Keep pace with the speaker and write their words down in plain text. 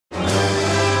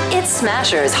It's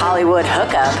Smasher's Hollywood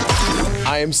Hookup.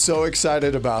 I am so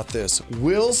excited about this.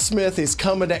 Will Smith is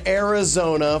coming to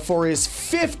Arizona for his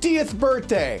 50th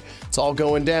birthday. It's all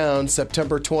going down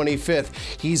September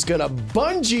 25th. He's gonna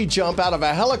bungee jump out of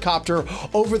a helicopter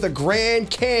over the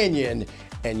Grand Canyon.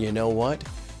 And you know what?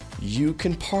 You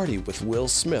can party with Will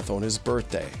Smith on his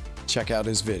birthday. Check out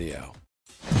his video.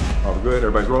 All good?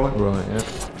 Everybody's rolling? Rolling, yeah.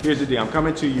 Here's the deal. I'm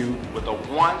coming to you with a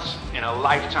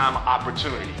once-in-a-lifetime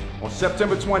opportunity. On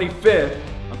September 25th,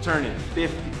 I'm turning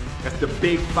 50. That's the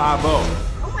big 5-0.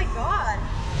 Oh my God.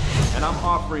 And I'm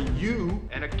offering you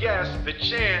and a guest the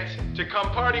chance to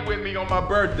come party with me on my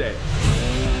birthday.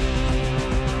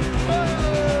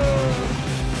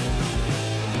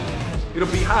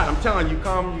 It'll be hot, I'm telling you.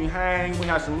 Come, you hang, we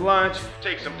have some lunch,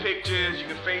 take some pictures, you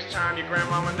can FaceTime your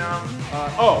grandmama now.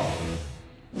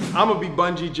 I'm gonna be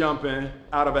bungee jumping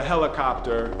out of a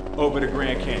helicopter over the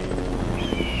Grand Canyon.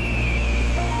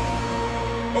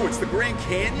 Oh, it's the Grand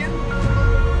Canyon?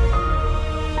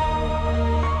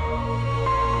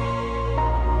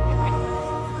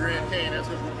 Grand Canyon, that's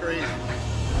gonna be crazy.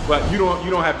 But you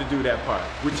don't have to do that part.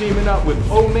 We're teaming up with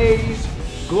Omaze,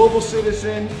 Global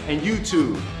Citizen, and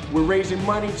YouTube. We're raising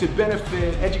money to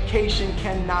benefit Education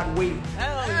Cannot Wait.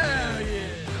 Hell yeah.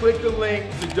 Click the link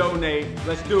to donate.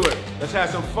 Let's do it. Let's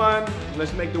have some fun.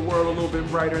 Let's make the world a little bit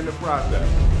brighter in the process.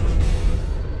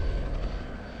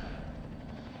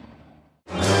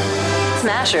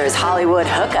 Smasher's Hollywood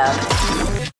Hookup.